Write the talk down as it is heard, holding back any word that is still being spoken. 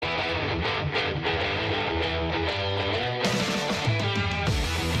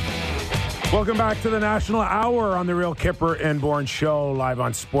Welcome back to the National Hour on the Real Kipper and Bourne Show, live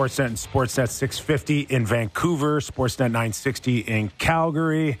on Sportsnet and Sportsnet 650 in Vancouver, Sportsnet 960 in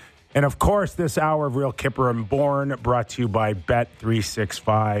Calgary. And, of course, this hour of Real Kipper and Bourne brought to you by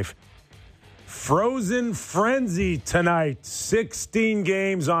Bet365. Frozen Frenzy tonight, 16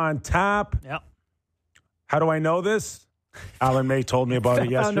 games on tap. Yep. How do I know this? Alan May told me about it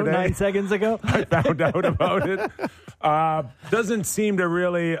yesterday. 9 seconds ago. I found out about it. Doesn't seem to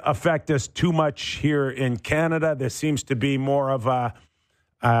really affect us too much here in Canada. There seems to be more of a,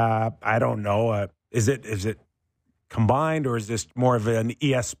 I don't know, is it combined or is this more of an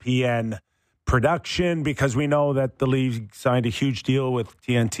ESPN production? Because we know that the league signed a huge deal with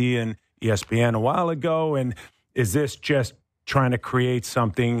TNT and ESPN a while ago. And is this just trying to create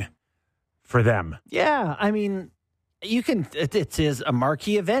something for them? Yeah, I mean, it is a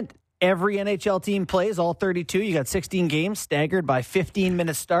marquee event. Every NHL team plays, all 32. You got 16 games staggered by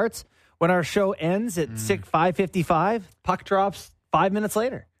 15-minute starts. When our show ends at 5:55, puck drops 5 minutes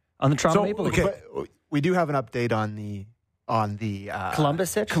later on the Toronto Maple Leafs. Okay. We do have an update on the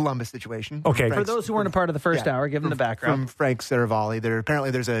Columbus situation. Okay. For those who weren't a part of the first hour, give them the background. From Frank Saravalli. Apparently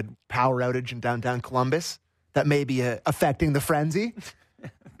there's a power outage in downtown Columbus that may be affecting the frenzy.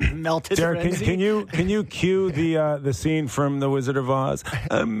 Melted Derek, frenzy. can you cue the scene from The Wizard of Oz?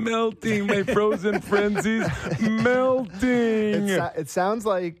 I'm melting, my frozen frenzy's melting. It sounds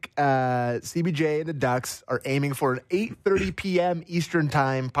like CBJ and the Ducks are aiming for an 8:30 p.m. Eastern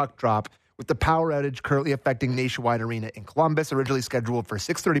Time puck drop, with the power outage currently affecting Nationwide Arena in Columbus, originally scheduled for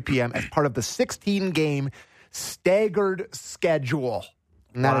 6:30 p.m. as part of the 16-game staggered schedule.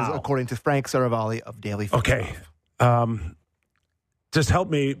 And that is according to Frank Saravalli of Daily Football. Okay. Just help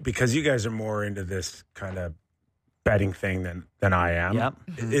me, because you guys are more into this kind of betting thing than I am. Yep.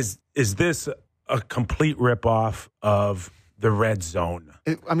 Is this a complete ripoff of the red zone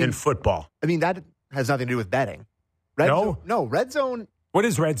in football? I mean, that has nothing to do with betting. Red zone. What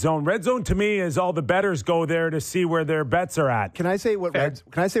is red zone? Red zone to me is all the bettors go there to see where their bets are at. Can I say what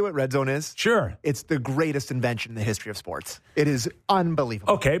red zone is? Sure. It's the greatest invention in the history of sports. It is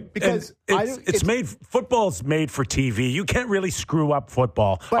unbelievable. Okay, because football's made for TV. You can't really screw up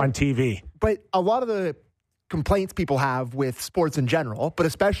football on TV. But a lot of the complaints people have with sports in general, but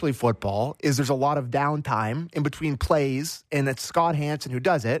especially football, is there's a lot of downtime in between plays, and it's Scott Hansen who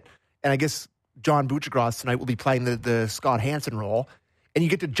does it. And I guess John Buccigross tonight will be playing the Scott Hansen role. And you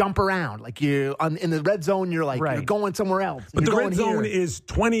get to jump around. Like in the red zone, you're like you're going somewhere else. But the red zone is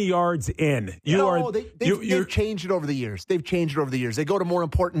 20 yards in. They've changed it over the years. They go to more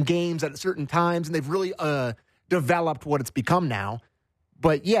important games at certain times, and they've really developed what it's become now.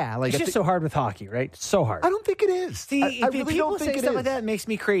 But yeah, it's just so hard with hockey, right? So hard. I don't think it is. See, I really people don't think say it stuff is. like that, it makes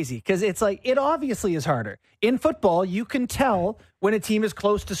me crazy, because it's like, it obviously is harder. In football, you can tell when a team is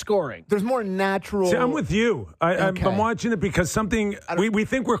close to scoring. There's more natural. See, I'm with you. I'm watching it because we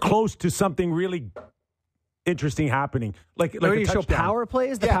think we're close to something really interesting happening. Like you show power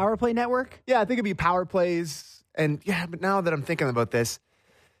plays, the Power Play Network? Yeah, I think it'd be power plays. And but now that I'm thinking about this,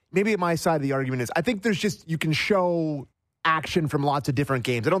 maybe my side of the argument is I think you can show action from lots of different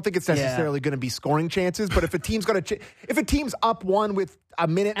games. I don't think it's necessarily going to be scoring chances, but if a team's if a team's up one with a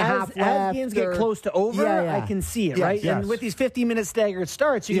minute and a half left, as games get close to over, I can see it, right? Yes. And with these 50-minute staggered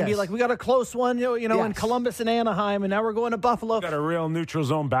starts, you can be like, we got a close one, in Columbus and Anaheim, and now we're going to Buffalo. Got a real neutral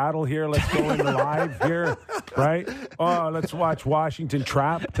zone battle here. Let's go in live here, right? Oh, let's watch Washington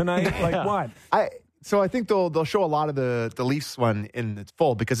Trap tonight. What? So I think they'll show a lot of the Leafs one in its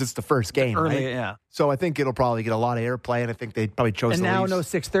full because it's the first game. Early, right? yeah. So I think it'll probably get a lot of airplay, and I think they probably chose the Leafs. And now no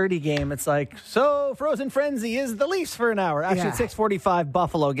 6:30 game. It's like, so Frozen Frenzy is the Leafs for an hour. Actually, at 6:45,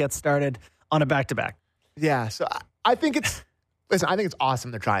 Buffalo gets started on a back-to-back. Yeah, so I think it's... Listen, I think it's awesome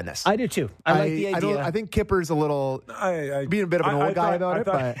they're trying this. I do, too. I like the idea. I think Kipper's a little... being a bit of an old guy about it,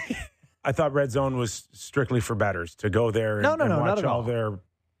 but... I thought Red Zone was strictly for bettors, to go there and watch not at all their...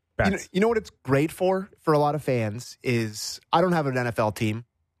 You know what it's great for a lot of fans is I don't have an NFL team.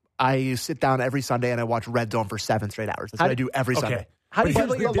 I sit down every Sunday and I watch Red Zone for 7 straight hours. That's what I do every Sunday. How do you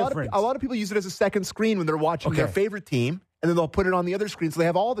Here's feel the about difference. A lot of people use it as a second screen when they're watching their favorite team, and then they'll put it on the other screen so they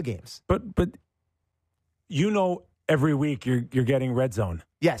have all the games. But every week you're getting Red Zone.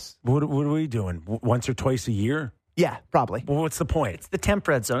 Yes. What are we doing? Once or twice a year? Yeah, probably. Well, what's the point? It's the temp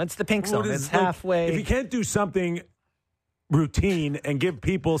red zone. It's the pink zone. It's halfway. If you can't do something routine and give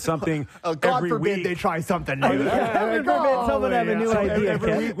people something God every forbid week. they try something new. God forbid someone have a new idea.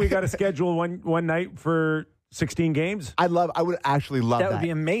 Every week we got to schedule one night for 16 games? I would actually love that. That would be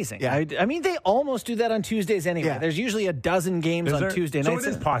amazing. Yeah. I mean, they almost do that on Tuesdays anyway. Yeah. There's usually a dozen games Is on there? Tuesday So nights.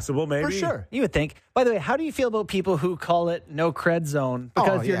 it is possible, maybe. For sure. You would think. By the way, how do you feel about people who call it no cred zone?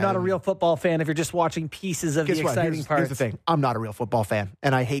 Because you're yeah. not a real football fan if you're just watching pieces of Guess the what? exciting parts. Here's the thing. I'm not a real football fan,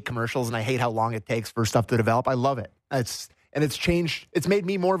 and I hate commercials, and I hate how long it takes for stuff to develop. I love it. It's changed. It's made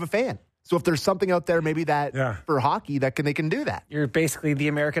me more of a fan. So if there's something out there, maybe that for hockey, they can do that. You're basically the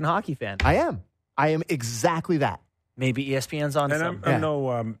American hockey fan. I am exactly that. Maybe ESPN's on And some. I'm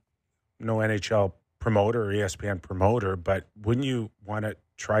no NHL promoter or ESPN promoter, but wouldn't you want to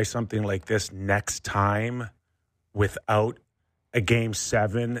try something like this next time without a Game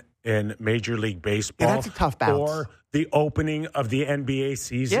 7 in Major League Baseball? Yeah, that's a tough bounce. Or the opening of the NBA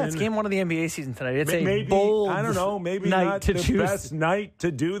season? Yeah, it's game 1 of the NBA season tonight. It's Maybe, a bold I don't know, maybe night not to the choose. best night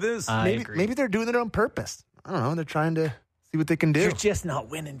to do this. I Maybe agree. maybe they're doing it on purpose. I don't know. They're trying to see what they can do. You're just not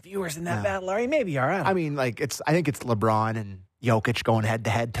winning viewers in that battle, Larry. Maybe you are. I mean, I think it's LeBron and Jokic going head to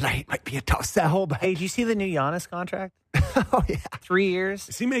head tonight. Might be a tough sell, but Hey, do you see the new Giannis contract? oh yeah. 3 years.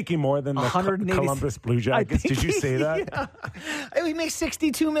 Is he making more than the 180 Columbus Blue I Jackets? think Did you say that? Yeah. He makes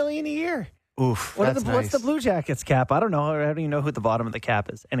 $62 million a year. Oof. What's that's the nice. Blue Jackets cap? I don't know. I don't even know who the bottom of the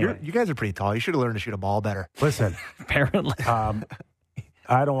cap is. Anyway, You guys are pretty tall. You should have learned to shoot a ball better. Listen, apparently.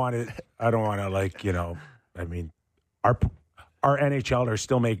 I don't want to. I mean, our NHLers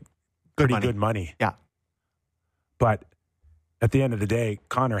still make pretty money. good money. Yeah. But at the end of the day,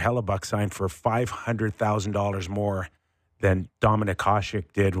 Connor Hellebuck signed for $500,000 more than Dominik Hasek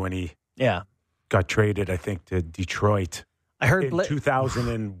did when he Yeah. got traded, I think, to Detroit I heard in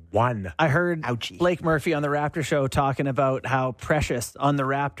 2001. I heard Ouchie. Blake Murphy on the Raptor show talking about how Precious on the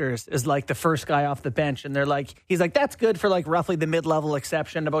Raptors is like the first guy off the bench. And he's like, that's good for like roughly the mid-level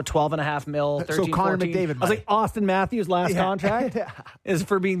exception, about 12.5 mil, 13, So Connor 14. McDavid I was money. like, Austin Matthews' last Yeah. contract is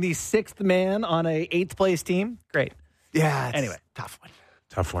for being the 6th man on a 8th place team. Great. Yeah. It's Anyway. tough one.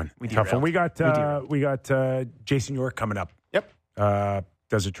 Tough one. We Tough one. derailed. We got Jason York coming up. Yep.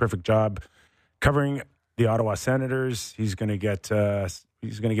 Does a terrific job covering the Ottawa Senators. He's going to give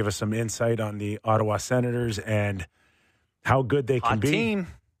us some insight on the Ottawa Senators and how good they can be.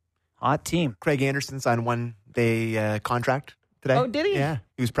 Hot team. Craig Anderson signed 1 day contract today. Oh, did he? Yeah.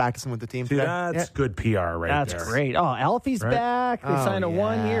 He was practicing with the team See, today. that's good PR right That's there. great. Oh, Alfie's Right? back. They Oh, signed a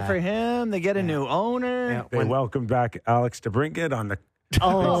 1 year yeah. for him. They get a new owner. Yeah. They welcomed back Alex DeBrincat on the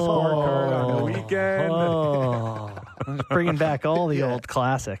scorecard on the weekend. Oh, bringing back all the old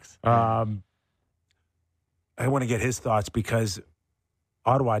classics. I want to get his thoughts because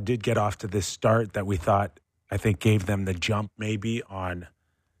Ottawa did get off to this start that we thought, I think, gave them the jump maybe on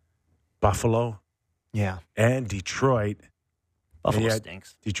Buffalo Yeah. and Detroit. Buffalo And yet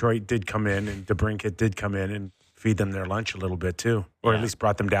stinks. Detroit did come in, and DeBrincat did come in and feed them their lunch a little bit too, or at least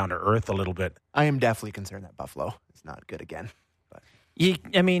brought them down to earth a little bit. I am definitely concerned that Buffalo is not good again. But You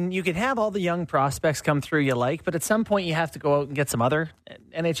could have all the young prospects come through you like, but at some point you have to go out and get some other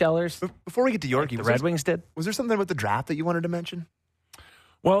NHLers. before we get to Yorkie, The Red Wings did. was there something about the draft that you wanted to mention?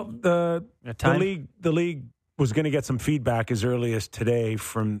 Well, the time? league was going to get some feedback as early as today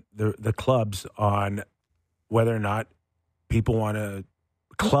from the clubs on whether or not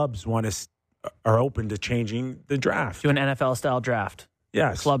clubs are open to changing the draft. Do an NFL style draft.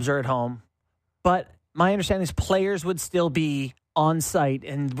 Yes, Clubs are at home, but my understanding is players would still be on site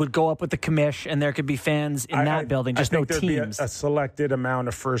and would go up with the commish, and there could be fans in that building, just I no think teams. There'd be a selected amount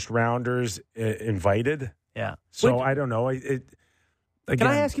of first rounders invited. Yeah. So I don't know. Again, Can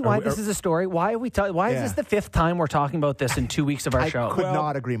I ask you why this is a story? Why are we? Why is this the 5th time we're talking about this in 2 weeks of our I show? could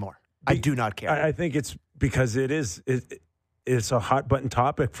not agree more. I do not care. I think it's because it's a hot button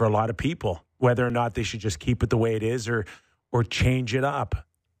topic for a lot of people, whether or not they should just keep it the way it is or change it up.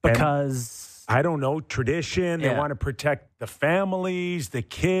 And Because I don't know, tradition. They Yeah. want to protect the families, the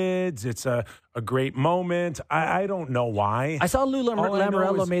kids. It's a great moment. I don't know why. I saw Lou All I know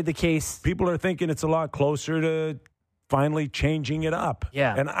Lamoriello is made the case. People are thinking it's a lot closer to finally changing it up.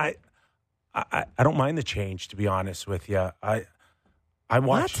 Yeah. And I don't mind the change, to be honest with you. I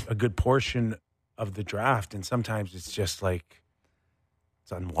watch a good portion of the draft, and sometimes it's just like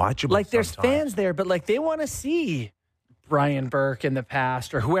it's unwatchable. Like there's sometimes. fans there, but like they want to see Brian Burke in the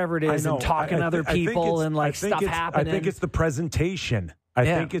past or whoever it is, I know. and talking to other I think people it's- and like I think stuff it's- happening. I think it's the presentation. I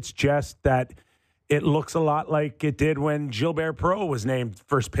Yeah. think it's just that it looks a lot like it did when Gilbert Perreault was named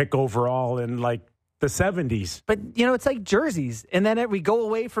first pick overall in like the 70s. But, it's like jerseys. And then we go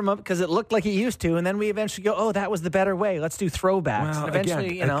away from it because it looked like it used to. And then we eventually go, oh, that was the better way. Let's do throwbacks. Well, and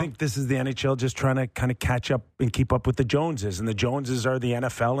eventually, again, I think this is the NHL just trying to kind of catch up and keep up with the Joneses. And the Joneses are the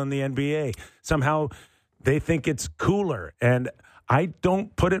NFL and the NBA. Somehow they think it's cooler. And I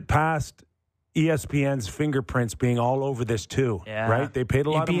don't put it past ESPN's fingerprints being all over this too, Yeah. right? They paid a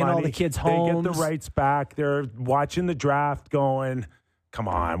lot of money. All the kids' They get homes. the rights back. They're watching the draft going, come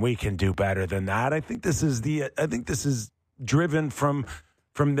on, we can do better than that. I think this is driven from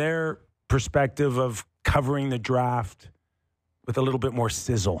their perspective of covering the draft with a little bit more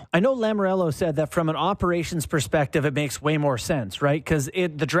sizzle. I know Lamoriello said that from an operations perspective, it makes way more sense, right? Because the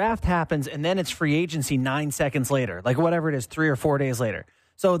draft happens and then it's free agency 9 seconds later, like whatever it is, 3 or 4 days later.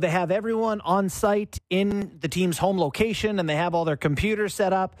 So they have everyone on site in the team's home location and they have all their computers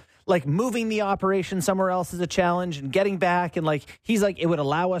set up. Like moving the operation somewhere else is a challenge and getting back. And like, he's like, it would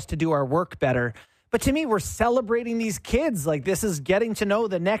allow us to do our work better. But to me, we're celebrating these kids. Like this is getting to know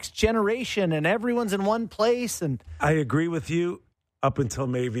the next generation and everyone's in one place. And I agree with you up until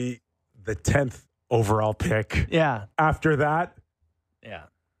maybe the 10th overall pick. yeah. After that, Yeah.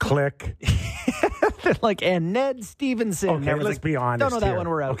 click. Like, and Ned Stevenson. Okay, let's be honest. Don't know that here, one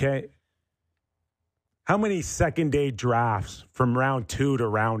we're out. Okay. How many second day drafts from round 2 to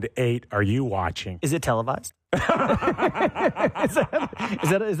round 8 are you watching? Is it televised? is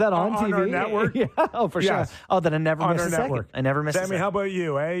that on TV? our network? Yeah. Oh, for Yes. sure. Oh, then I never On miss our a second. network. I never miss a Sammy, second. how about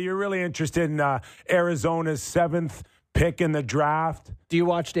you? You're really interested in Arizona's 7th pick in the draft, Do you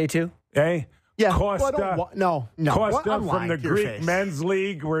watch day 2? Yeah. Costa. Well, no. Costa I'm from lying the to your Greek face. Men's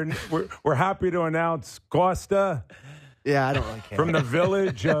League. We're happy to announce Costa Yeah, I don't really care. from the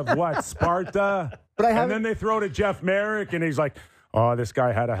village of what, Sparta. But I and haven't- then they throw to Jeff Merrick, and he's like, "Oh, this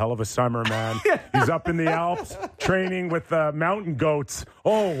guy had a hell of a summer, man. He's up in the Alps training with mountain goats.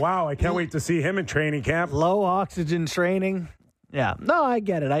 Oh wow, I can't wait to see him in training camp." Low oxygen training. Yeah. No, I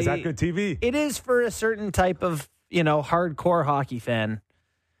get it. Is that good TV? It is for a certain type of, hardcore hockey fan.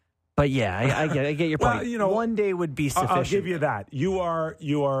 But yeah, I get your point. Well, one day would be sufficient. I'll give you that. You are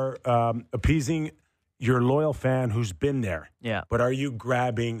appeasing your loyal fan who's been there. Yeah. But are you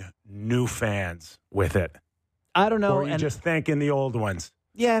grabbing new fans with it? I don't know. Or are you just thanking the old ones?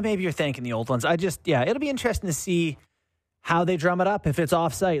 Yeah, maybe you're thanking the old ones. It'll be interesting to see how they drum it up if it's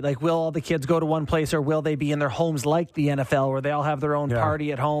off-site. Like, will all the kids go to one place or will they be in their homes like the NFL where they all have their own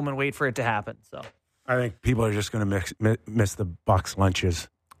party at home and wait for it to happen? So I think people are just going to miss the Bucks lunches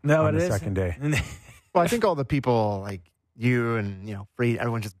no, on it the is. second day. Well, I think all the people like you and, Free,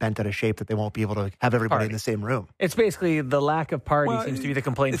 everyone's just bent out of shape that they won't be able to have everybody in the same room. It's basically the lack of party seems to be the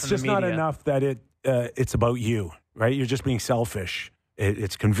complaint It's from just the media. not enough that it's about you, right? You're just being selfish.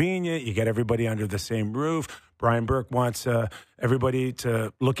 It's convenient. You get everybody under the same roof. Brian Burke wants everybody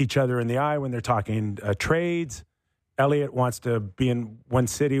to look each other in the eye when they're talking trades. Elliot wants to be in one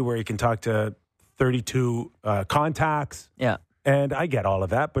city where he can talk to 32 contacts. Yeah. And I get all of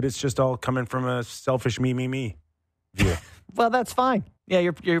that, but it's just all coming from a selfish me view. Well, that's fine. Yeah,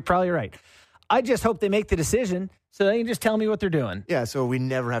 you're probably right. I just hope they make the decision so they can just tell me what they're doing. Yeah, so we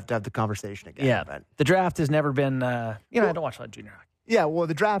never have to have the conversation again. Yeah. But, The draft has never been, I don't watch a lot of junior hockey. yeah, well,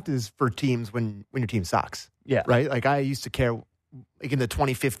 the draft is for teams when your team sucks. Yeah. Right? Like, I used to care, like in the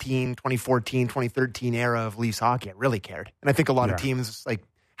 2015, 2014, 2013 era of Leafs hockey, I really cared. And I think a lot of teams, like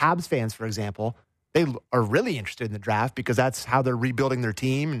Habs fans, for example, they are really interested in the draft because that's how they're rebuilding their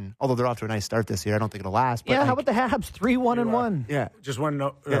team. And although they're off to a nice start this year, I don't think it'll last. But Yeah, how about the Habs? 3-1-1. Yeah. Just want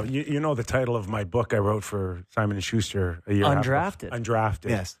to know, you know the title of my book I wrote for Simon & Schuster a year Undrafted. after. Undrafted.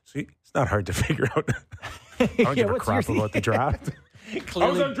 Yes. So it's not hard to figure out. I don't give a what's crap your- about the draft. I was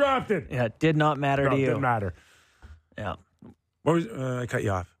Clearly, undrafted. yeah, it did not matter No, to it you. didn't matter. Yeah. What was, I cut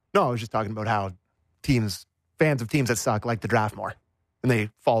you off. No, I was just talking about how fans of teams that suck like the draft more. And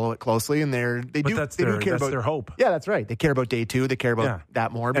they follow it closely, and they do care about their hope. Yeah, that's right. They care about day 2. They care about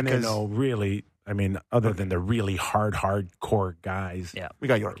that more And because they know really, I mean, other than the really hardcore guys, Yeah. we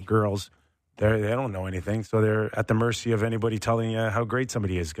got Yorkie. girls, they don't know anything. So they're at the mercy of anybody telling you how great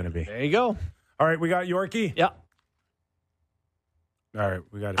somebody is going to be. There you go. All right, we got Yorkie. Yeah. All right,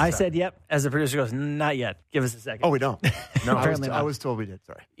 we got. I said yep. As the producer goes, not yet. Give us a second. Oh, we don't. No, Apparently I not. was told we did.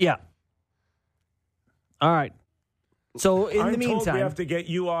 Sorry. Yeah. All right. So in I'm the told meantime, we have to get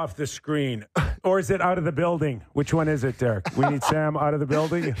you off the screen, or is it out of the building? Which one is it, Derek? We need Sam out of the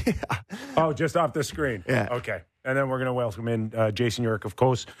building. Oh, just off the screen. Yeah. Okay. And then we're going to welcome in Jason York, of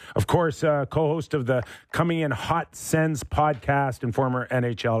course, co-host of the Coming In Hot Sens podcast and former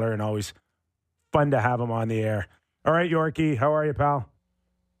NHLer, and always fun to have him on the air. All right, Yorkie, how are you, pal?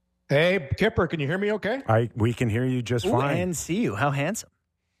 Hey, Kipper, can you hear me okay? We can hear you just ooh, fine. and see you. How handsome.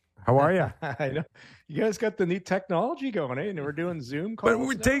 How are you? I know. You guys got the neat technology going, eh? And we're doing Zoom calls. But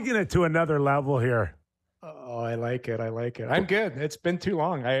we're now? taking it to another level here. Oh, I like it. I'm good. It's been too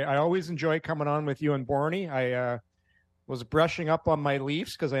long. I always enjoy coming on with you and Borny. was brushing up on my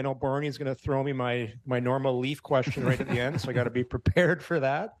Leafs because I know Barney's going to throw me my normal Leaf question right at the end, so I got to be prepared for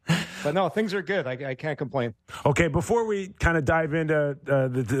that. But no, things are good. I can't complain. Okay, before we kind of dive into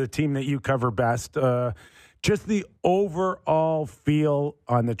the team that you cover best, just the overall feel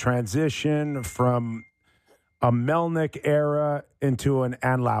on the transition from a Melnyk era into an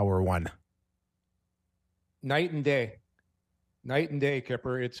Andlauer one. Night and day,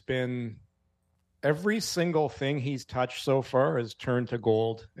 Kipper. It's been every single thing he's touched so far has turned to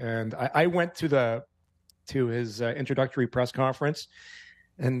gold. And I went to his introductory press conference,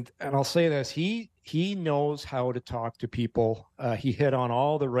 and I'll say this: he knows how to talk to people. He hit on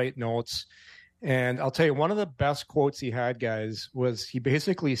all the right notes. And I'll tell you, one of the best quotes he had, guys, was he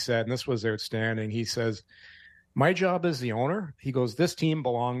basically said, and this was outstanding. He says, "My job as the owner," he goes, "this team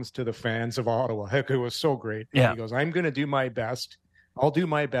belongs to the fans of Ottawa." Heck, it was so great. Yeah. He goes, "I'm going to do my best. I'll do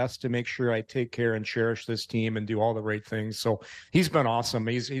my best to make sure I take care and cherish this team and do all the right things." So he's been awesome.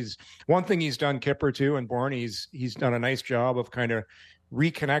 He's one thing he's done, Kipper, too, and Born, he's done a nice job of kind of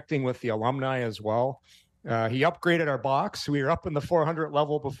reconnecting with the alumni as well. He upgraded our box. We were up in the 400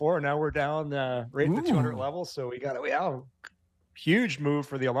 level before. Now we're down right at the 200 level. So we got a huge move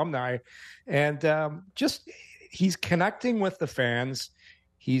for the alumni. And just he's connecting with the fans.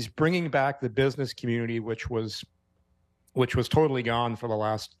 He's bringing back the business community, which was totally gone for the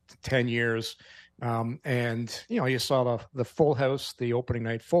last 10 years. And, you saw the full house, the opening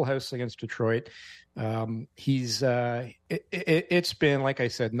night, full house against Detroit. It's been, like I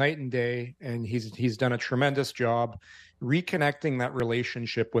said, night and day, and he's done a tremendous job reconnecting that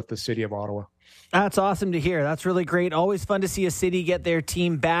relationship with the city of Ottawa. That's awesome to hear. That's really great. Always fun to see a city get their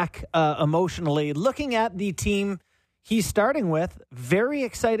team back emotionally. Looking at the team he's starting with, very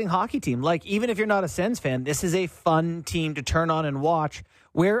exciting hockey team. Like, even if you're not a Sens fan, this is a fun team to turn on and watch.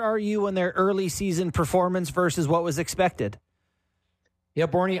 Where are you in their early season performance versus what was expected? Yeah,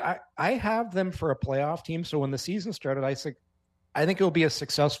 Borny, I have them for a playoff team. So when the season started, I said, I think it'll be a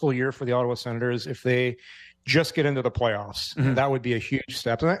successful year for the Ottawa Senators if they just get into the playoffs. Mm-hmm. That would be a huge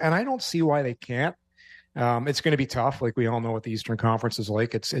step. And I don't see why they can't. It's going to be tough. Like we all know what the Eastern Conference is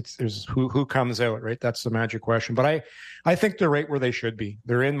like. There's who comes out, right? That's the magic question. But I think they're right where they should be.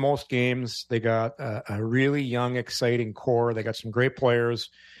 They're in most games. They got a really young, exciting core. They got some great players.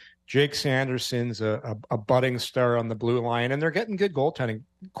 Jake Sanderson's a budding star on the blue line, and they're getting good goaltending.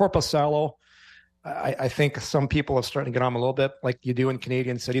 Korpisalo, I think some people are starting to get on a little bit like you do in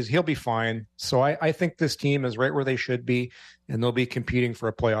Canadian cities. He'll be fine. So I think this team is right where they should be, and they'll be competing for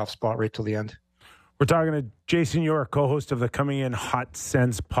a playoff spot right till the end. We're talking to Jason York, co-host of the Coming In Hot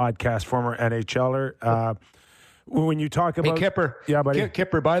Sens podcast, former NHLer. When you talk about... Hey, Kipper. Yeah, buddy.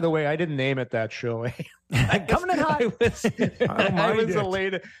 Kipper, by the way, I didn't name it that show. Coming In Hot.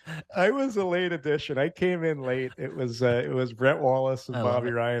 I was a late addition. I came in late. It was Brett Wallace and Bobby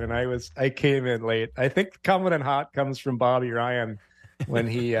Ryan, and I came in late. I think Coming In Hot comes from Bobby Ryan when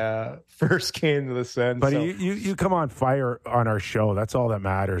he first came to the Sens. But you come on fire on our show. That's all that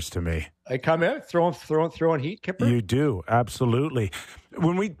matters to me. I come in throwing heat, Kipper. You do, absolutely.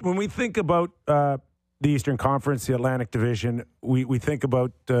 When we think about the Eastern Conference, the Atlantic Division, we think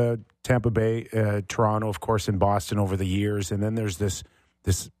about Tampa Bay, Toronto, of course, and Boston over the years, and then there's this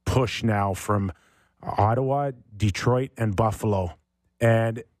push now from Ottawa, Detroit, and Buffalo,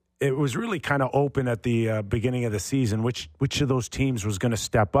 and it was really kind of open at the beginning of the season which of those teams was going to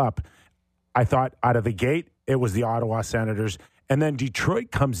step up. I thought out of the gate it was the Ottawa Senators, and then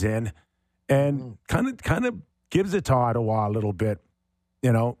Detroit comes in and kind of gives it to Ottawa a little bit,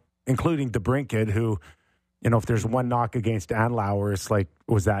 including DeBrincat, who, if there's one knock against Andlauer, it's like,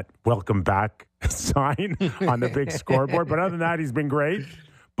 was that welcome back sign on the big scoreboard? But other than that, he's been great.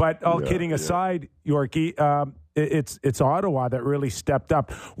 But all kidding aside, Yorkie, it's Ottawa that really stepped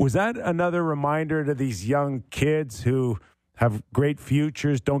up. Was that another reminder to these young kids who have great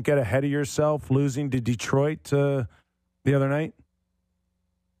futures, don't get ahead of yourself, losing to Detroit the other night?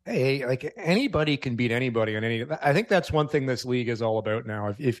 Hey, like anybody can beat anybody on any. I think that's one thing this league is all about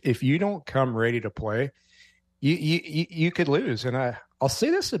now. If you don't come ready to play, you could lose. And I'll say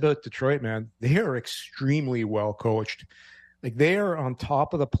this about Detroit, man. They are extremely well coached. Like they are on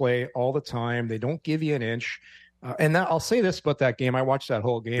top of the play all the time. They don't give you an inch. And I'll say this about that game. I watched that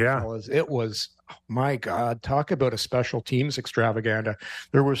whole game, fellas. It was, my God, talk about a special teams extravaganza.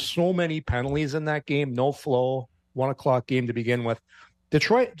 There were so many penalties in that game. No flow. 1:00 game to begin with.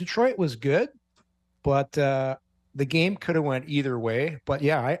 Detroit was good, but the game could have went either way. But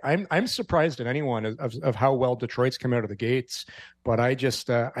yeah, I'm surprised at anyone of how well Detroit's come out of the gates. But I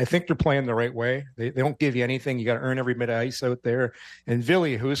think they're playing the right way. They don't give you anything. You got to earn every bit of ice out there. And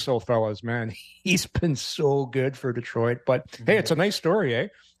Ville Husso, fellas, man, he's been so good for Detroit. But hey, it's a nice story, eh?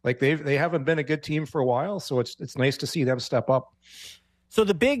 Like they haven't been a good team for a while, so it's nice to see them step up. So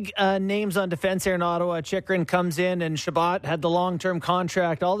the big names on defense here in Ottawa, Chychrun comes in and Chabot had the long-term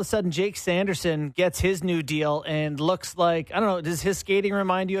contract. All of a sudden, Jake Sanderson gets his new deal and looks like, I don't know, does his skating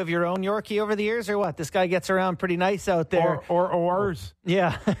remind you of your own Yorkie over the years or what? This guy gets around pretty nice out there. Or ours.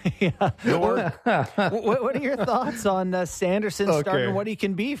 Yeah. Yeah. What are your thoughts on Sanderson starting what he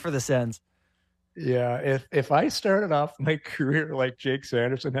can be for the Sens? Yeah, if I started off my career like Jake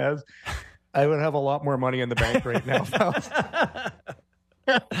Sanderson has, I would have a lot more money in the bank right now.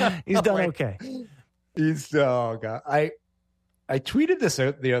 He's done okay. God. I tweeted this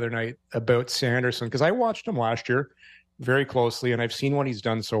out the other night about Sanderson because I watched him last year very closely, and I've seen what he's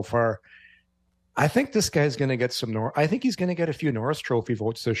done so far. I think this guy's going to get I think he's going to get a few Norris Trophy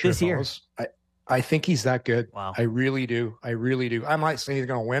votes this year. I think he's that good. Wow. I really do. I'm not saying he's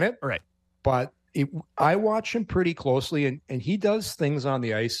going to win it, right? But I watch him pretty closely, and he does things on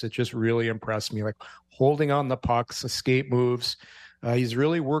the ice that just really impress me, like holding on the pucks, escape moves. He's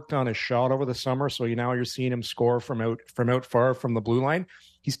really worked on his shot over the summer, so now you're seeing him score from out far from the blue line.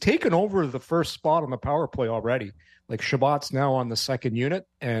 He's taken over the first spot on the power play already. Like Chabot's now on the second unit,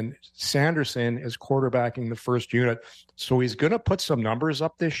 and Sanderson is quarterbacking the first unit. So he's going to put some numbers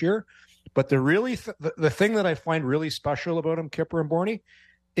up this year. But the thing that I find really special about him, Kipper and Borny,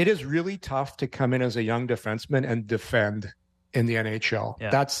 it is really tough to come in as a young defenseman and defend in the NHL.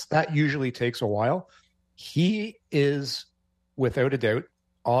 Yeah. That usually takes a while. He is, without a doubt,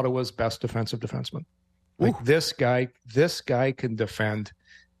 Ottawa's best defensive defenseman. Like this guy can defend,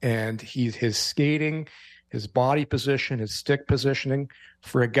 and his skating, his body position, his stick positioning,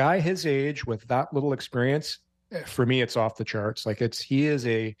 for a guy his age with that little experience, for me, it's off the charts. Like he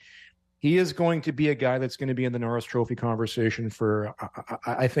is going to be a guy that's going to be in the Norris Trophy conversation for,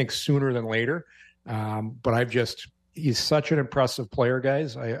 I think, sooner than later. But he's such an impressive player,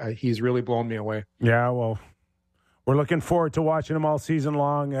 guys. He's really blown me away. Yeah, well, we're looking forward to watching him all season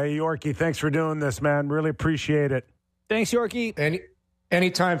long. Hey, Yorkie, thanks for doing this, man. Really appreciate it. Thanks, Yorkie.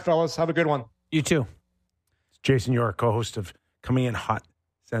 Anytime, fellas. Have a good one. You too. It's Jason York, co-host of Coming In Hot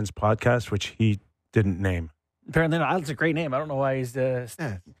Sens podcast, which he didn't name. Apparently not. That's a great name. I don't know why he's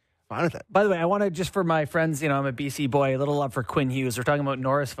fine with it. By the way, I want to, just for my friends, I'm a BC boy, a little love for Quinn Hughes. We're talking about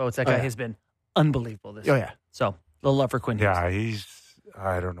Norris votes. That guy has been unbelievable this year. Yeah. So, a little love for Quinn Hughes. Yeah,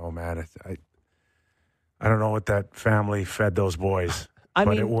 I don't know, man. I don't know what that family fed those boys,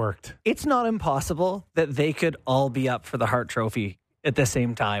 but it worked. It's not impossible that they could all be up for the Hart Trophy at the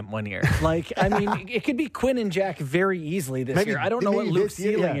same time one year. It could be Quinn and Jack very easily this year. I don't know what Luke's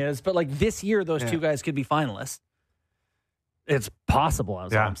ceiling is, but this year, those two guys could be finalists. It's possible,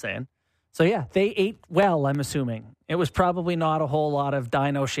 is what I'm saying. So, yeah, they ate well, I'm assuming. It was probably not a whole lot of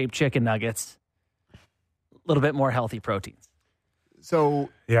dino-shaped chicken nuggets. A little bit more healthy proteins. So,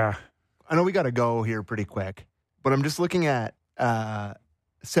 yeah, I know we got to go here pretty quick, but I'm just looking at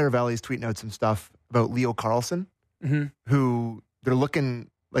Saravalli's tweeting out some stuff about Leo Carlsson, who they're looking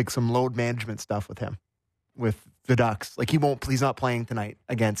like some load management stuff with him, with the Ducks. Like he's not playing tonight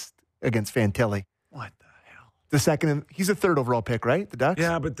against Fantilli. What the hell? He's a third overall pick, right? The Ducks?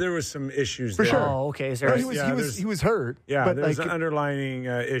 Yeah, but there was some issues for there. sure. Oh, okay. Is there? He was hurt. Yeah, but there's underlying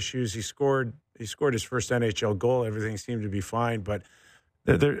issues. He scored his first NHL goal. Everything seemed to be fine, but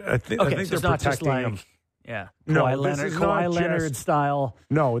I think so they're it's not just protecting him. Yeah. No, Kawhi Leonard style.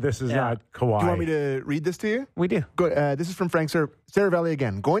 No, this is not Kawhi. Do you want me to read this to you? We do. This is from Frank Saravalli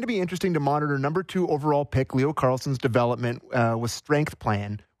again. Going to be interesting to monitor number 2 overall pick Leo Carlsson's development with strength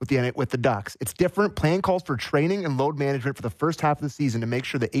plan with the Ducks. It's different. Plan calls for training and load management for the first half of the season to make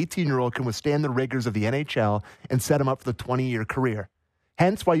sure the 18-year-old can withstand the rigors of the NHL and set him up for the 20-year career.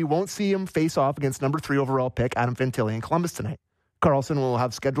 Hence why you won't see him face off against number 3 overall pick Adam Fantilli in Columbus tonight. Carlsson will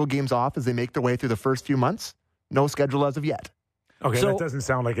have scheduled games off as they make their way through the first few months. No schedule as of yet. Okay, so, that doesn't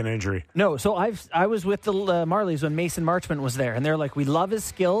sound like an injury. No, so I was with the Marlies when Mason Marchment was there, and they're like, we love his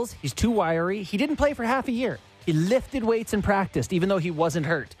skills. He's too wiry. He didn't play for half a year. He lifted weights and practiced, even though he wasn't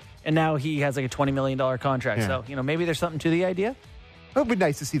hurt. And now he has like a $20 million contract. Yeah. So, maybe there's something to the idea. It would be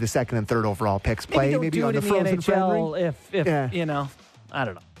nice to see the second and third overall picks play. Maybe on the frozen NHL if I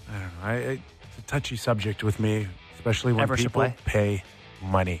don't know. It's a touchy subject with me, especially when people pay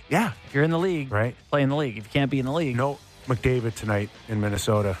money. Yeah. If you're in the league, right? Play in the league. If you can't be in the league. No McDavid tonight in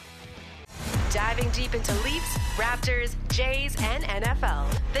Minnesota. Diving deep into Leafs, Raptors, Jays, and NFL.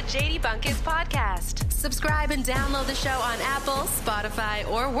 The JD Bunkus Podcast. Subscribe and download the show on Apple, Spotify,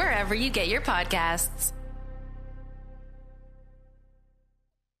 or wherever you get your podcasts.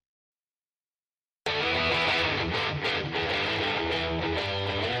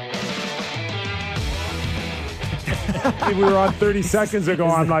 We were on 30 seconds ago.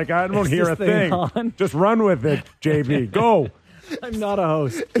 I'm like, I don't hear a thing. On? Just run with it, JB. Go. I'm not a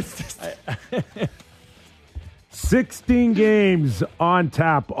host. 16 games on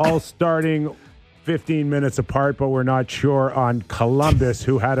tap, all starting 15 minutes apart, but we're not sure on Columbus,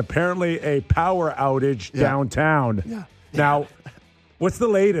 who had apparently a power outage downtown. Yeah. Now, what's the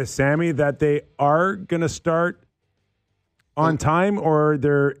latest, Sammy, that they are going to start on time, or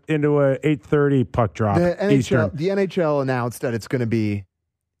they're into a 8:30 puck drop? The Eastern? NHL announced that it's going to be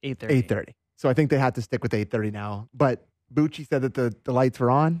 8:30. 8:30. So I think they had to stick with 8:30 now. But Bucci said that the lights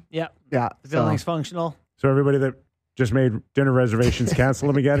were on. Yeah. Yeah. The building's functional. So everybody that just made dinner reservations, cancel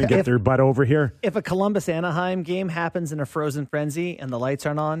them again and get their butt over here. If a Columbus-Anaheim game happens in a frozen frenzy and the lights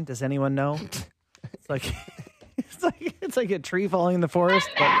aren't on, does anyone know? It's like it's like a tree falling in the forest,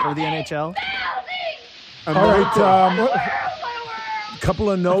 but for the NHL. All right, couple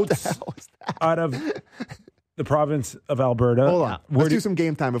of notes out of the province of Alberta. Hold on. Let's do some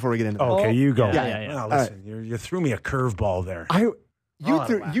game time before we get into that. Okay, you go. Yeah. Well, listen, you threw me a curveball there.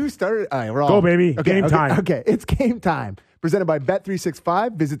 You started. All right, we're all Go, baby. Game time. Okay, it's game time. Presented by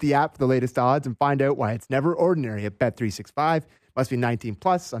Bet365. Visit the app for the latest odds and find out why it's never ordinary at Bet365. Must be 19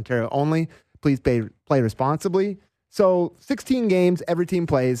 plus, Ontario only. Please play responsibly. So 16 games, every team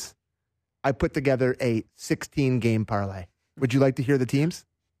plays. I put together a 16-game parlay. Would you like to hear the teams?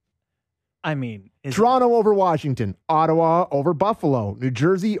 I mean, Toronto over Washington, Ottawa over Buffalo, New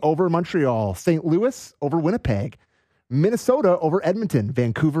Jersey over Montreal, St. Louis over Winnipeg, Minnesota over Edmonton,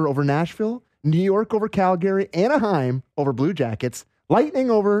 Vancouver over Nashville, New York over Calgary, Anaheim over Blue Jackets,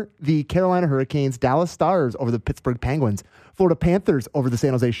 Lightning over the Carolina Hurricanes, Dallas Stars over the Pittsburgh Penguins, Florida Panthers over the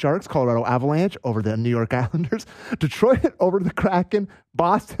San Jose Sharks, Colorado Avalanche over the New York Islanders, Detroit over the Kraken,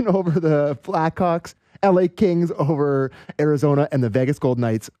 Boston over the Blackhawks, LA Kings over Arizona, and the Vegas Golden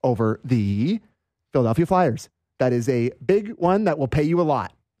Knights over the Philadelphia Flyers. That is a big one that will pay you a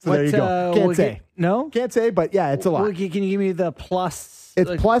lot. So there you go. Can't say. No? Can't say, but yeah, it's a lot. Can you give me the plus?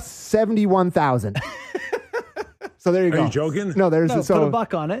 It's plus 71,000. So there you go. Are you joking? No, there's Put a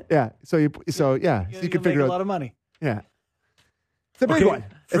buck on it. Yeah. So you can make figure a out lot of money. Yeah. It's a big one.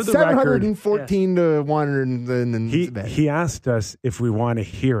 For It's the 714 to 100. And He asked us if we want to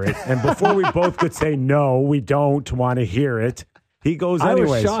hear it, and before we both could say no, we don't want to hear it, he goes anyways.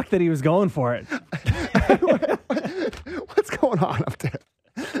 I was shocked that he was going for it. What's going on up there?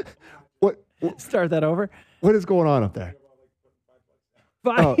 What Start that over. What is going on up there?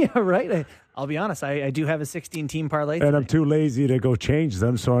 But, yeah, right. I'll be honest. I do have a 16-team parlay. And I'm too lazy to go change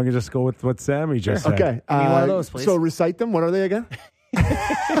them, so I'm going to just go with what Sammy just said. Okay. Give me one of those, please. So recite them. What are they again?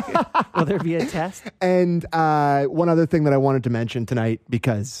 Will there be a test? And one other thing that I wanted to mention tonight,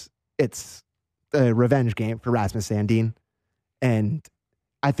 because it's a revenge game for Rasmus Sandin. And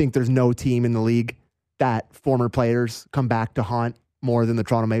I think there's no team in the league that former players come back to haunt more than the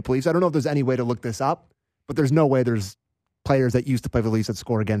Toronto Maple Leafs. I don't know if there's any way to look this up, but there's no way there's players that used to play for the Leafs that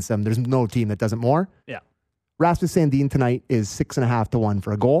score against them. There's no team that does it more. Yeah. Rasmus Sandin tonight is 6.5 to 1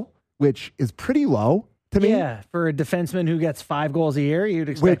 for a goal, which is pretty low to me. Yeah, for a defenseman who gets 5 goals a year, you'd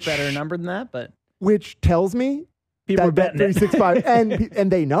expect better number than that. But which tells me people are that betting it. 365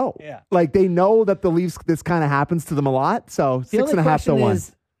 and they know. Yeah. Like they know that the Leafs, this kind of happens to them a lot. So The only 6.5 to question 1.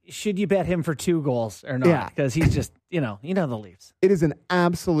 is, should you bet him for 2 goals or not? Yeah. Because he's just, you know the Leafs. It is an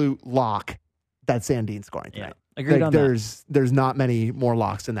absolute lock that Sandin's scoring tonight. Agreed on that. There's not many more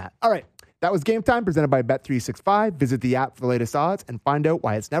locks than that. All right. That was Game Time presented by Bet365. Visit the app for the latest odds and find out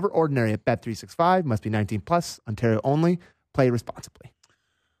why it's never ordinary at Bet365. Must be 19 plus, Ontario only. Play responsibly.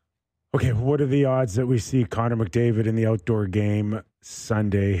 Okay, what are the odds that we see Connor McDavid in the outdoor game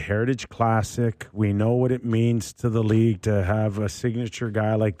Sunday? Heritage Classic. We know what it means to the league to have a signature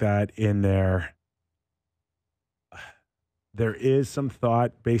guy like that in there. There is some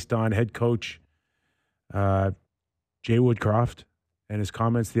thought based on head coach Jay Woodcroft and his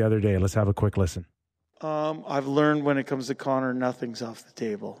comments the other day. Let's have a quick listen. I've learned when it comes to Connor, nothing's off the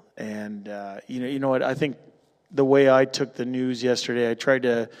table. And, you know what? I think the way I took the news yesterday, I tried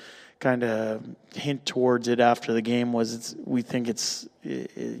to kind of hint towards it after the game was we think it's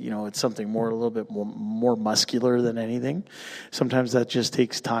something more, a little bit more muscular than anything. Sometimes that just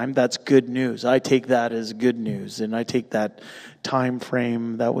takes time. That's good news. I take that as good news. And I take that time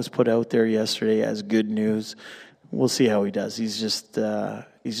frame that was put out there yesterday as good news. we'll see how he does. He's just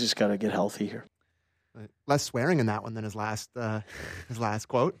got to get healthy here. Less swearing in that one than his last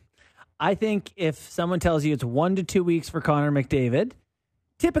quote. I think if someone tells you it's 1 to 2 weeks for Connor McDavid,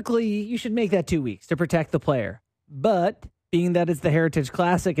 typically you should make that 2 weeks to protect the player. But being that it's the Heritage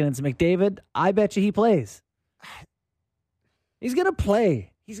Classic and it's McDavid, I bet you he plays. He's going to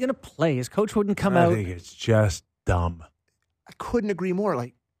play. He's going to play. His coach wouldn't come out. I think it's just dumb. I couldn't agree more.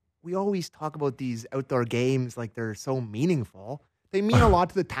 Like, we always talk about these outdoor games like they're so meaningful. They mean a lot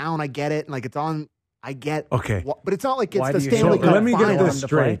to the town. I get it. And like, it's on. I get. Okay. But it's not like Why it's the do you Stanley so Cup let me get final. this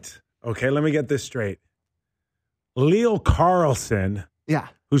straight. Okay, let me get this straight. Leo Carlson, Yeah.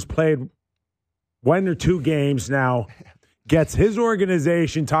 who's played 1 or 2 games now, gets his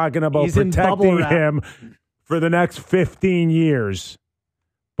organization talking about He's in bubble protecting wrap. him for the next 15 years.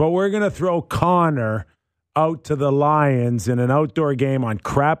 But we're going to throw Connor out to the Lions in an outdoor game on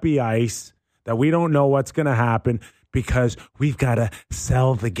crappy ice that we don't know what's going to happen because we've got to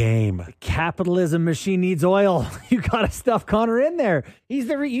sell the game. Capitalism machine needs oil. You got to stuff Connor in there. He's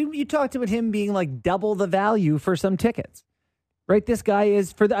you talked about him being like double the value for some tickets, right? This guy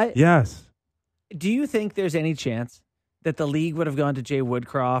is for the. Yes. Do you think there's any chance that the league would have gone to Jay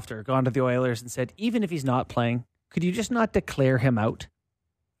Woodcroft or gone to the Oilers and said, even if he's not playing, could you just not declare him out?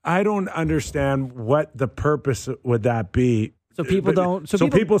 I don't understand what the purpose would that be. So people don't.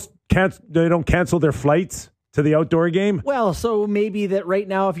 People can't. They don't cancel their flights to the outdoor game. Well, so maybe that right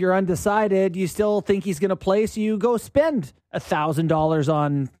now, if you're undecided, you still think he's going to play, so you go spend $1,000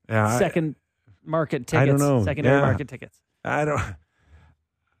 on second market tickets. I don't know. Secondary market tickets. I don't.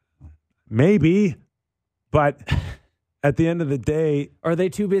 Maybe, but at the end of the day, Or are they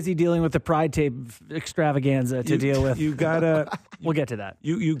too busy dealing with the Pride Tape extravaganza to deal with? You gotta. We'll get to that.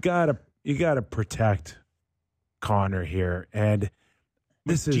 You gotta protect Connor here, and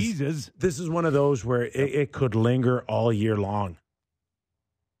this is one of those where it could linger all year long,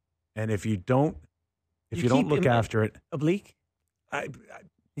 and if you don't look after it, Oblique. I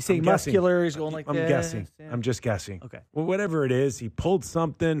You say I'm muscular. guessing. He's going like I'm this. guessing. Yeah. I'm just guessing. Okay. Well, whatever it is, he pulled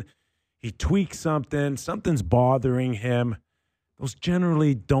something, he tweaked something, something's bothering him. Those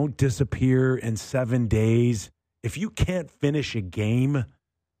generally don't disappear in 7 days. If you can't finish a game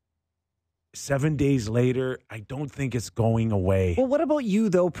 7 days later, I don't think it's going away. Well, what about you,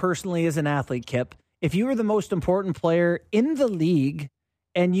 though, personally, as an athlete, Kip? If you were the most important player in the league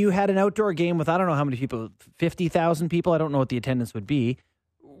and you had an outdoor game with, I don't know how many people, 50,000 people, I don't know what the attendance would be,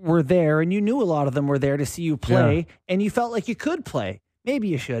 were there, and you knew a lot of them were there to see you play, and you felt like you could play. Maybe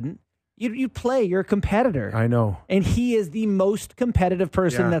you shouldn't. You play. You're a competitor. I know. And he is the most competitive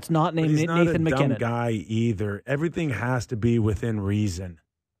person that's not named He's not Nathan a McKinnon. dumb guy either. Everything has to be within reason.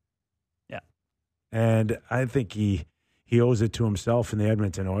 Yeah. And I think he owes it to himself and the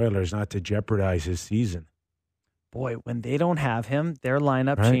Edmonton Oilers not to jeopardize his season. Boy, when they don't have him, their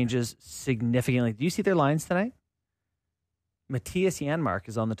lineup Right. changes significantly. Do you see their lines tonight? Matthias Janmark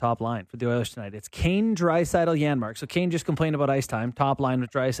is on the top line for the Oilers tonight. It's Kane, Draisaitl, Janmark. So Kane just complained about ice time. Top line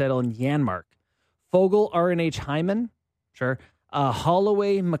with Draisaitl and Janmark. Fogle, RNH Hyman. Sure.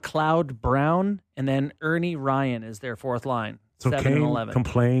 Holloway, McLeod, Brown. And then Ernie Ryan is their fourth line. So 7 Kane and 11.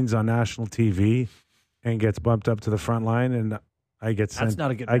 complains on national TV and gets bumped up to the front line, and I get sent. That's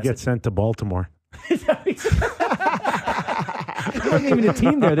not a good I get message. sent to Baltimore. There wasn't even a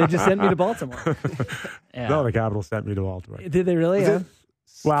team there. They just sent me to Baltimore. Yeah. No, the Capitals sent me to Baltimore. Did they really? Yeah.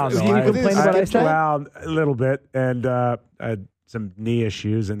 Wow, Did you complain about ice time? Well, a little bit, and I had some knee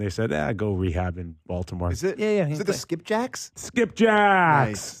issues, and they said, go rehab in Baltimore. Is it? Yeah. Is it the Skipjacks?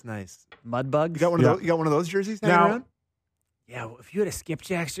 Skipjacks. Nice. Mud bugs? You got one of those? You got one of those jerseys hanging Now- around? Yeah, if you had a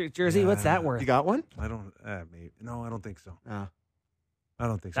Skipjacks jersey, what's that worth? You got one? I don't. Maybe. No, I don't think so. No. I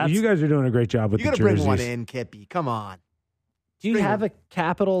don't think so. That's- You guys are doing a great job with You got the to bring jerseys. one in, Kippy. Come on. Do you Bring have it. a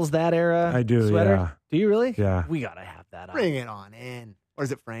Capitals that era I do, sweater? yeah. Do you really? Yeah. We got to have that on. Bring it on in. Or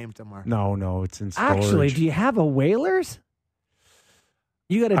is it framed somewhere? No, it's in storage. Actually, do you have a Whalers?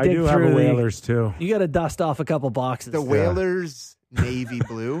 You got to I dig do through have a the- Whalers too. You got to dust off a couple boxes. The Whalers navy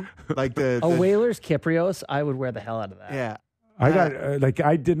blue, like the a Whalers Kyprios, I would wear the hell out of that. yeah. I got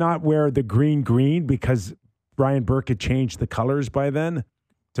I did not wear the green because Brian Burke had changed the colors by then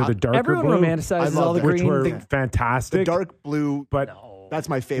to the darker Everyone blue, romanticizes I all love the that. which green. were Yeah. fantastic. The dark blue. but That's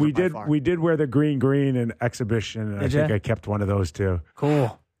my favorite. we did wear the green in exhibition, and I Did think ya? I kept one of those too.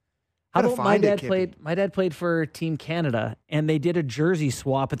 Cool. How Gotta about my find it, dad Kippy. played? My dad played for Team Canada, and they did a jersey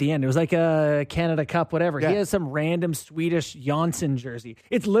swap at the end. It was like a Canada Cup, whatever. Yeah. He has some random Swedish Janssen jersey.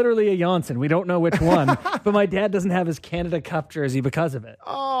 It's literally a Janssen. We don't know which one, but my dad doesn't have his Canada Cup jersey because of it.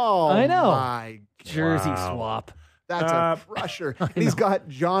 Oh, I know. My, Jersey Wow. swap. that's a crusher. And he's got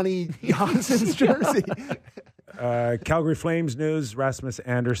Johnny Johnson's jersey. Calgary Flames news. Rasmus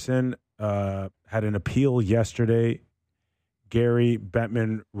Anderson had an appeal yesterday. Gary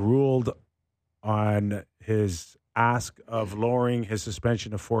Bettman ruled on his ask of lowering his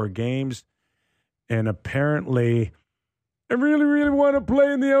suspension to 4 games. And apparently, I really, really want to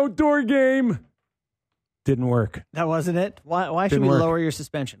play in the outdoor game. Didn't work. That wasn't it? Why should we lower your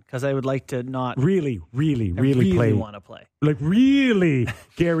suspension? Because I would like to not really play. Want to play. Like, really,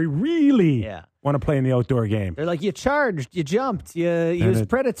 Gary, really Yeah. want to play in the outdoor game. They're like, you charged, you jumped, he was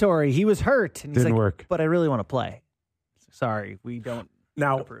predatory, he was hurt. And he's Didn't like, work. But I really want to play. Sorry, we don't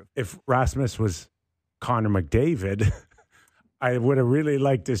Now, approve. if Rasmus was Connor McDavid, I would have really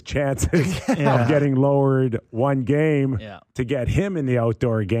liked his chances of getting lowered 1 game to get him in the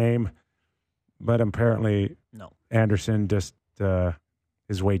outdoor game. But apparently, No. Anderson just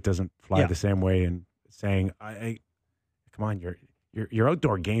his weight doesn't fly the same way, and saying, "I come on, your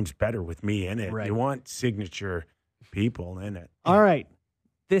outdoor game's better with me in it. Right. You want signature people in it." All right.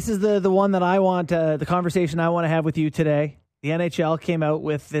 This is the one that I want, the conversation I want to have with you today. The NHL came out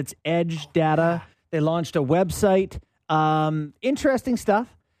with its Edge data. They launched a website. Interesting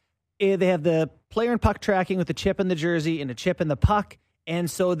stuff. They have the player and puck tracking with the chip in the jersey and a chip in the puck.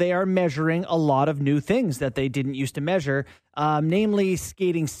 And so they are measuring a lot of new things that they didn't used to measure, namely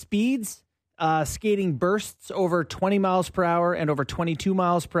skating speeds, skating bursts over 20 miles per hour and over 22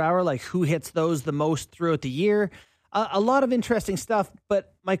 miles per hour, like who hits those the most throughout the year. A lot of interesting stuff.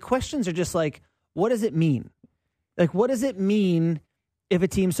 But my questions are just like, what does it mean? Like, what does it mean if a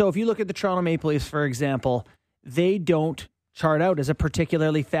team, so if you look at the Toronto Maple Leafs, for example, they don't chart out as a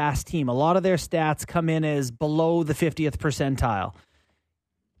particularly fast team. A lot of their stats come in as below the 50th percentile.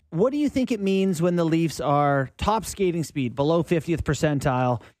 What do you think it means when the Leafs are top skating speed, below 50th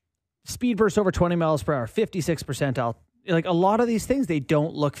percentile, speed burst over 20 miles per hour, 56th percentile? Like a lot of these things, they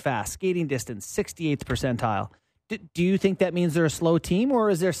don't look fast. Skating distance, 68th percentile. Do you think that means they're a slow team, or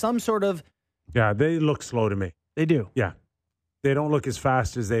is there some sort of... Yeah, they look slow to me. They do. Yeah. They don't look as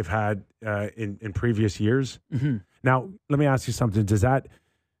fast as they've had in previous years. Mm-hmm. Now, let me ask you something. Does that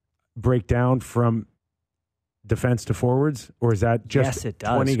break down from defense to forwards, or is that just yes, it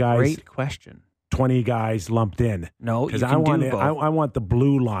does. 20 guys? Great question. 20 guys lumped in. No, because you can do both. I want the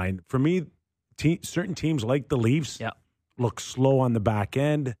blue line. For me, certain teams like the Leafs look slow on the back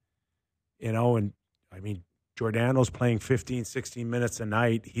end, and I mean, Giordano's playing 15, 16 minutes a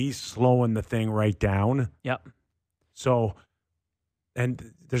night. He's slowing the thing right down. Yep. So,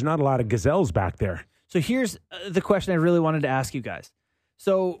 and there's not a lot of gazelles back there. So here's the question I really wanted to ask you guys.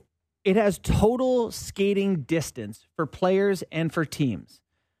 So it has total skating distance for players and for teams.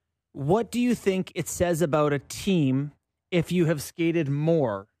 What do you think it says about a team if you have skated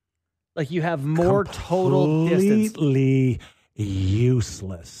more? Like you have more total distance. Completely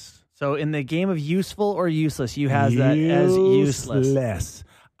useless. So in the game of useful or useless, you have that as useless.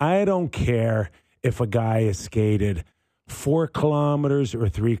 I don't care if a guy has skated 4 kilometers or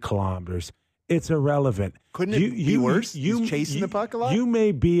 3 kilometers. It's irrelevant. Couldn't it be worse? He's chasing the puck a lot? You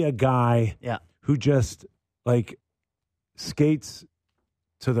may be a guy who just like skates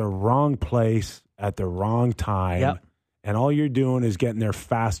to the wrong place at the wrong time, and all you're doing is getting there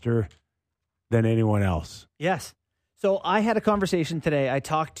faster than anyone else. Yes. So I had a conversation today. I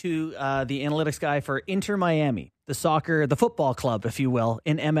talked to the analytics guy for Inter Miami, the football club, if you will,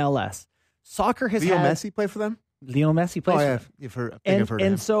 in MLS. Soccer has Lionel Messi play for them? Lionel Messi plays. Oh, yeah. I've heard of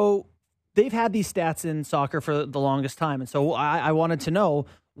him. So they've had these stats in soccer for the longest time. And so I wanted to know,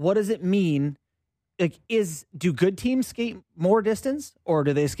 what does it mean? Like, do good teams skate more distance, or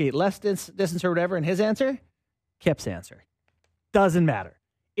do they skate less distance or whatever? And his answer, Kip's answer, doesn't matter.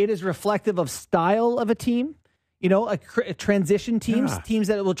 It is reflective of style of a team. Transition teams, teams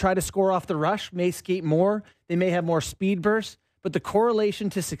that will try to score off the rush may skate more. They may have more speed bursts, but the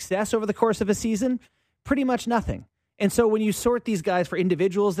correlation to success over the course of a season, pretty much nothing. And so when you sort these guys for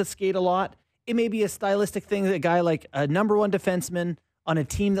individuals that skate a lot, it may be a stylistic thing that a guy like a number one defenseman on a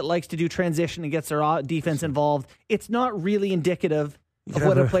team that likes to do transition and gets their defense involved. It's not really indicative of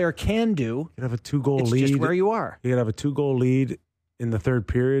what a player can do. You could have a 2-goal lead. It's just where you are. You could have a 2-goal lead in the third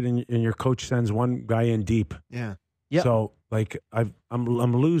period, and your coach sends one guy in deep. Yeah. Yep. So, like, I'm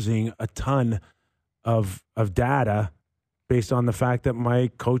losing a ton of data based on the fact that my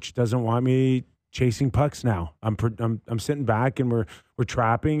coach doesn't want me chasing pucks now. I'm sitting back and we're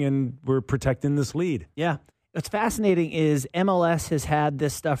trapping and we're protecting this lead. Yeah. What's fascinating is MLS has had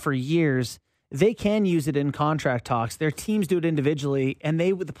this stuff for years. They can use it in contract talks. Their teams do it individually, and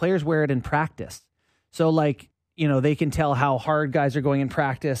the players wear it in practice. So, like, they can tell how hard guys are going in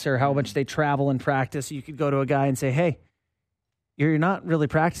practice or how much they travel in practice. You could go to a guy and say, hey, you're not really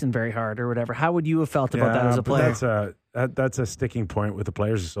practicing very hard or whatever. How would you have felt about that as a player? That's a sticking point with the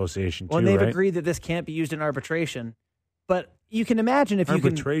Players Association too. Well, they've right? agreed that this can't be used in arbitration, but you can imagine if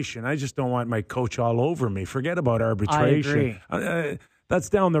arbitration. I just don't want my coach all over me. Forget about arbitration. I agree. That's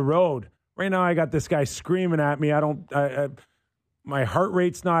down the road. Right now, I got this guy screaming at me. My heart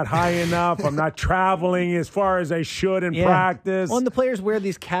rate's not high enough. I'm not traveling as far as I should in practice. Well, and the players wear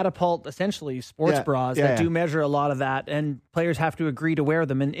these catapult, essentially, sports bras that do measure a lot of that, and players have to agree to wear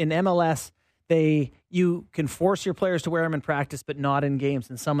them. And in MLS, you can force your players to wear them in practice, but not in games,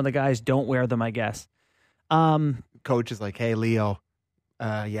 and some of the guys don't wear them, I guess. Coach is like, hey, Leo,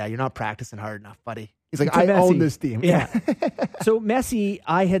 you're not practicing hard enough, buddy. He's like, To I Messi. own this team. Yeah. So Messi,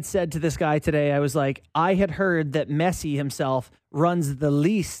 I had said to this guy today, I was like, I had heard that Messi himself runs the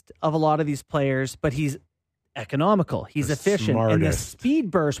least of a lot of these players, but he's economical. He's The efficient. And the smartest. speed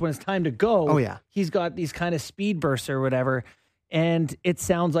burst when it's time to go, Oh, yeah. he's got these kind of speed bursts or whatever. And it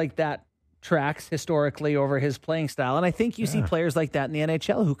sounds like that tracks historically over his playing style. And I think you see players like that in the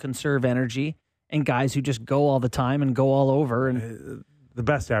NHL who conserve energy and guys who just go all the time and go all over. And The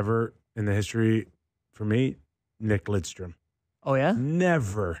best ever in the history for me, Nick Lidstrom. oh, yeah?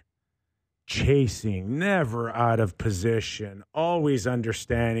 Never chasing, never out of position, always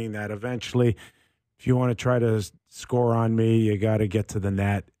understanding that eventually, if you want to try to score on me, you got to get to the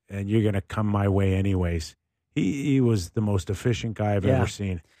net, and you're going to come my way anyways. He was the most efficient guy I've ever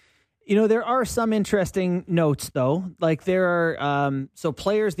seen. You know, there are some interesting notes, though. Like there are, so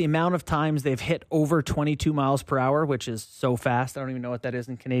players, the amount of times they've hit over 22 miles per hour, which is so fast. I don't even know what that is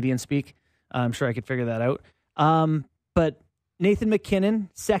in Canadian speak. I'm sure I could figure that out. But Nathan McKinnon,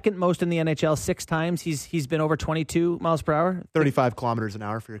 second most in the NHL, 6 times. He's been over 22 miles per hour. 35 kilometers an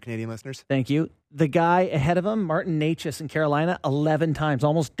hour for your Canadian listeners. Thank you. The guy ahead of him, Martin Necas in Carolina, 11 times,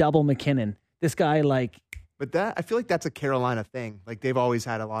 almost double McKinnon. This guy, But I feel like that's a Carolina thing. Like they've always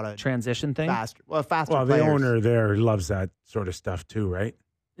had a lot of transition thing. faster Well, players. the owner there loves that sort of stuff too, right?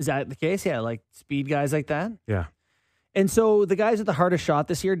 Is that the case? Yeah, like speed guys like that. Yeah. And so the guys with the hardest shot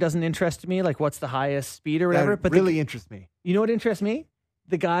this year doesn't interest me, like what's the highest speed or whatever. That But really interests me. you know what interests me?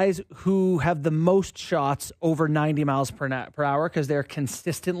 The guys who have the most shots over 90 miles per hour because they're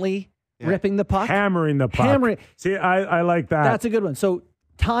consistently ripping the puck. Hammering the puck. Hammering. See, I like that. That's a good one. So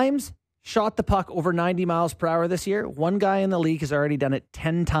times shot the puck over 90 miles per hour this year. One guy in the league has already done it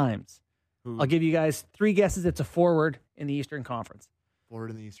 10 times. I'll give you guys 3 guesses. It's a forward in the Eastern Conference. Forward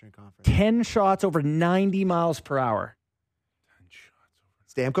in the Eastern Conference. 10 shots over 90 miles per hour.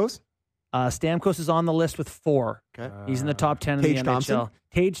 Stamkos? Stamkos is on the list with 4. Okay. He's in the top 10 in Tage the NHL. Thompson?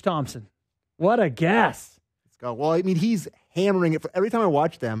 Tage Thompson. What a guess. Let's go. Well, I mean, he's hammering it. Every time I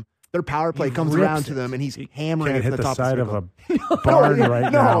watch them, their power play comes rips around to it. them, and he's hammering Can't it hit from the the top side of of the a barn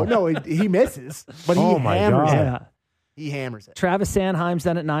right now. No, he misses, but he Oh, my hammers God. it. Yeah. He hammers it. Travis Sanheim's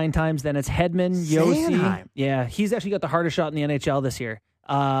done it 9 times. Then it's Hedman, Yossi. Sanheim? Yeah, he's actually got the hardest shot in the NHL this year.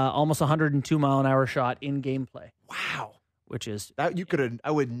 Almost 102 mile an hour shot in gameplay, Wow. which is. I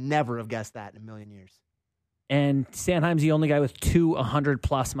would never have guessed that in a million years. And Sanheim's the only guy with 2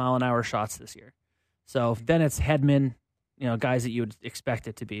 100+ mile an hour shots this year. So then it's Hedman, guys that you would expect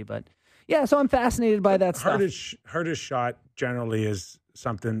it to be. But yeah, so I'm fascinated by that stuff. Hardest shot generally is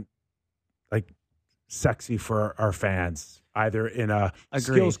something like sexy for our fans, either in a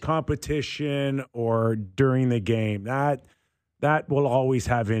Agreed. skills competition or during the game. That will always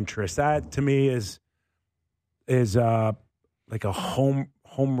have interest. That to me is like a home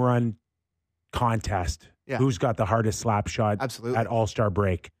run contest. Yeah. Who's got the hardest slap shot Absolutely. at All-Star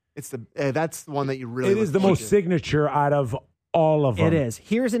break? It's that's the one that you really. It is the look forward most to. signature out of all of them. It is.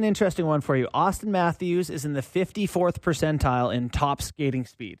 Here's an interesting one for you. Austin Matthews is in the 54th percentile in top skating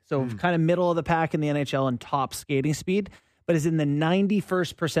speed. So kind of middle of the pack in the NHL in top skating speed, but is in the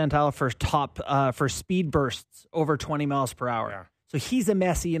 91st percentile for top for speed bursts over 20 miles per hour. Yeah. So he's a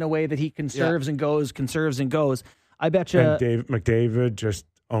Messi in a way that he conserves and goes. I bet you. And McDavid just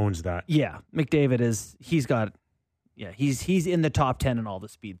owns that. Yeah, McDavid he's in the top 10 in all the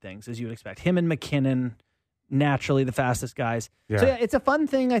speed things, as you would expect. Him and McKinnon, naturally the fastest guys. Yeah. So yeah, it's a fun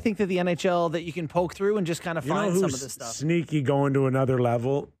thing, I think, that the NHL that you can poke through and just kind of You know find who's some of this stuff. sneaky going to another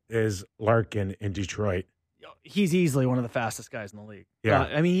level is Larkin in Detroit. He's easily one of the fastest guys in the league. Yeah.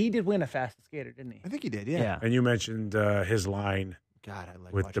 I mean, he did win a fastest skater, didn't he? I think he did. Yeah. And you mentioned his line God, I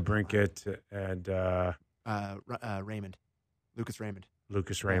like with watching DeBrincat and Raymond, Lucas Raymond.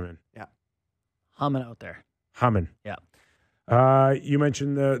 Lucas Raymond. Yeah. Humming out there. Humming. Yeah. You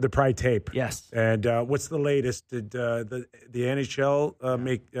mentioned the Pride tape. Yes. And what's the latest? Did the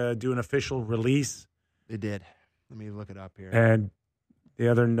NHL do an official release? They did. Let me look it up here. And the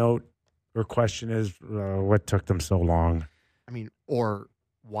other note or question is, what took them so long? I mean, or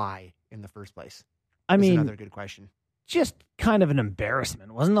why in the first place? I That's mean, another good question. just kind of an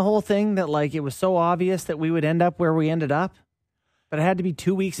embarrassment. Wasn't the whole thing that like it was so obvious that we would end up where we ended up? But it had to be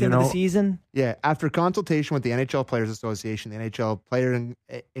 2 weeks into the season. Yeah, after consultation with the NHL Players Association, the NHL Player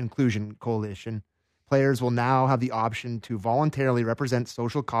Inclusion Coalition, players will now have the option to voluntarily represent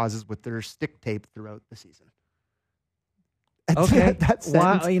social causes with their stick tape throughout the season. Okay. That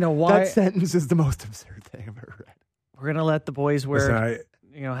sentence, why that sentence is the most absurd thing I've ever read. we're gonna let the boys wear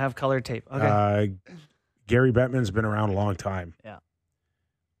Listen, have colored tape. Okay. Gary Bettman's been around a long time. Yeah.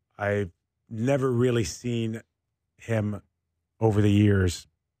 I've never really seen him over the years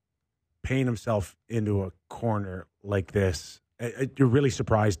paint himself into a corner like this. It really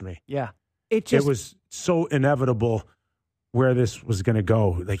surprised me. Yeah. It was so inevitable where this was going to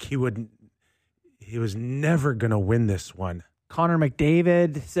go. Like he was never going to win this one. Connor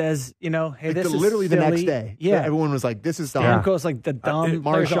McDavid says, hey, Like this is literally the silly. next day. Yeah. Everyone was like, this is dumb. Stamkos like the dumb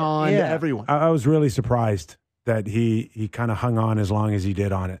Marchand, everyone. I was really surprised that he kind of hung on as long as he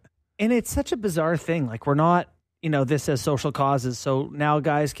did on it. And it's such a bizarre thing. Like we're not, this as social causes. So now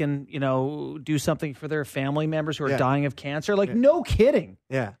guys can, do something for their family members who are dying of cancer. Like no kidding.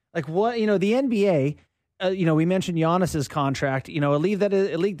 Yeah. Like what, the NBA, we mentioned Giannis's contract, a league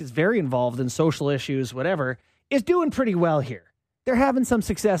that's very involved in social issues, whatever, is doing pretty well here. They're having some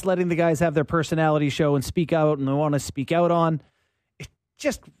success letting the guys have their personality show and speak out and they want to speak out on. It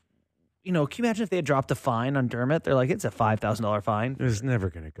just, can you imagine if they had dropped a fine on Dermott? They're like, it's a $5,000 fine. It was never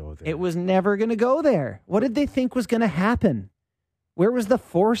going to go there. It was never going to go there. What did they think was going to happen? Where was the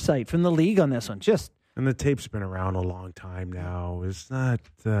foresight from the league on this one? And the tape's been around a long time now. It's not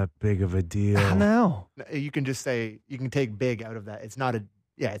that big of a deal. No. You can just say, you can take big out of that. It's not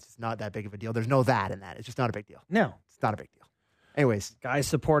that big of a deal. There's no that in that. It's just not a big deal. No. It's not a big deal. Anyways. Guys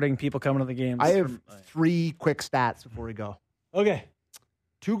supporting people coming to the games. I have 3 quick stats before we go. Okay.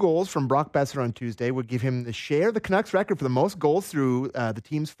 2 goals from Brock Boeser on Tuesday would give him the Canucks record for the most goals through the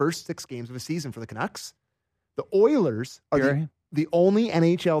team's first 6 games of a season for the Canucks. The Oilers are the only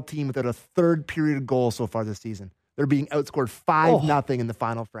NHL team without a third period goal so far this season. They're being outscored 5-0 in the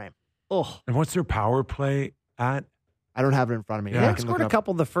final frame. Oh. And what's their power play at? I don't have it in front of me. Yeah, they scored a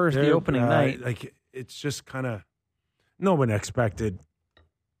couple the opening night. Like it's just kind of no one expected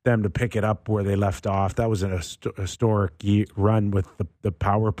them to pick it up where they left off. That was an historic run with the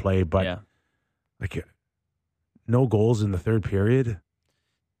power play, but no goals in the third period.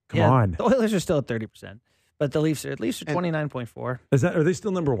 Come on, the Oilers are still at 30%, but the Leafs are 29.4. Are they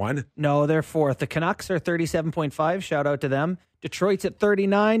still number 1? No, they're 4th. The Canucks are 37.5. Shout out to them. Detroit's at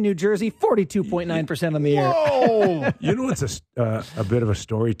 39. New Jersey 42.9% on the year. Whoa! You know what's a bit of a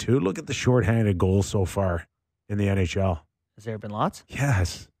story too? Look at the shorthanded goals so far in the NHL. Has there been lots?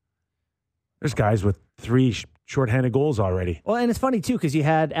 Yes. There's guys with 3 shorthanded goals already. Well, and it's funny, too, because you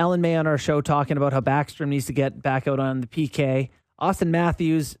had Alan May on our show talking about how Backstrom needs to get back out on the PK. Austin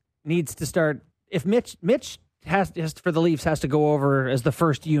Matthews needs to start. If Mitch has for the Leafs has to go over as the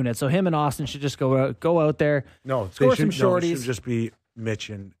first unit, so him and Austin should just go out there. No, score some shorties. It should just be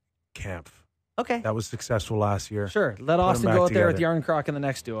Mitch and Kampf. Okay. That was successful last year. Sure. Let Austin go out there with Yarncroc in the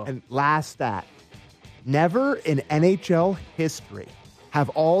next duo. And last stat. Never in NHL history have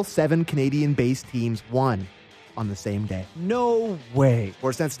all 7 Canadian-based teams won on the same day. No way.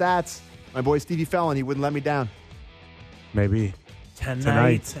 Sportsnet stats. My boy Stevie Fallon, he wouldn't let me down. Maybe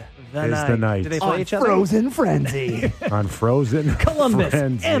tonight is the night. Do they play each other? Frozen Frenzy. On Frozen Columbus,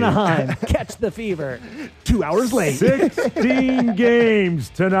 Frenzy. Anaheim, catch the fever. 2 hours late. 16 games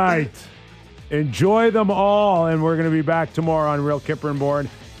tonight. Enjoy them all, and we're going to be back tomorrow on Real Kipper and Bourne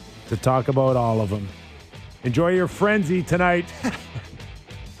to talk about all of them. Enjoy your frenzy tonight.